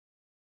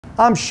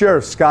I'm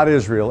Sheriff Scott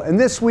Israel, and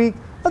this week,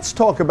 let's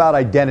talk about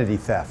identity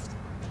theft.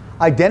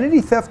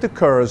 Identity theft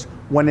occurs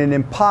when an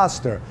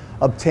imposter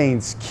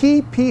obtains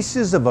key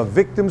pieces of a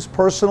victim's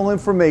personal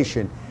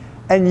information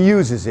and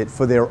uses it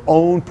for their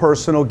own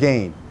personal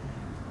gain.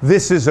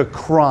 This is a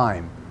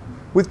crime.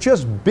 With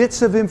just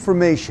bits of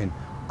information,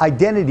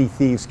 identity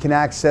thieves can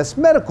access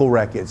medical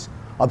records,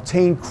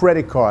 obtain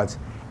credit cards,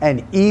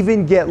 and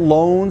even get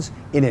loans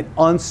in an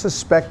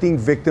unsuspecting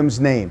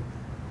victim's name.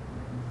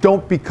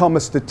 Don't become a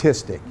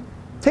statistic.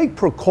 Take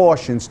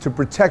precautions to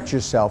protect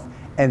yourself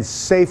and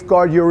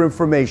safeguard your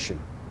information.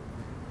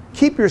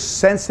 Keep your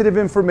sensitive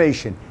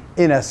information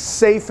in a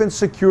safe and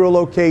secure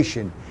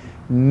location.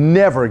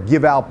 Never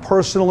give out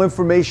personal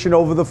information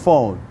over the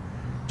phone.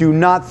 Do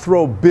not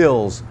throw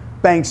bills,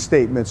 bank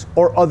statements,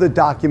 or other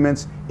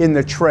documents in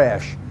the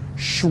trash.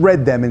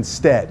 Shred them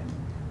instead.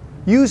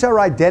 Use our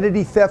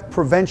Identity Theft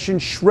Prevention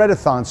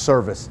Shred-a-thon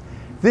service.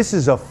 This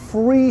is a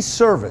free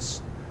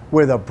service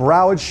where the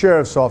Broward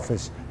Sheriff's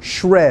Office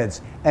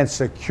shreds and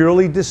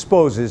securely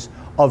disposes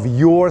of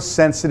your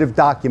sensitive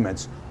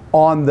documents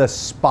on the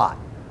spot.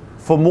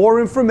 For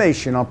more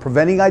information on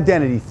preventing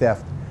identity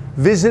theft,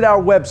 visit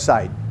our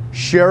website,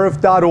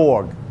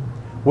 sheriff.org,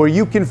 where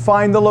you can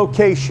find the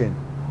location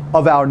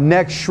of our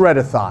next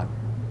Shred-a-thon.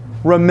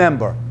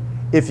 Remember,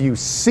 if you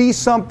see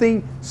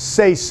something,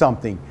 say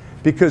something,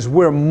 because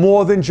we're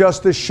more than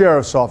just a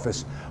sheriff's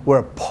office.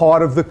 We're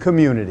part of the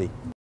community.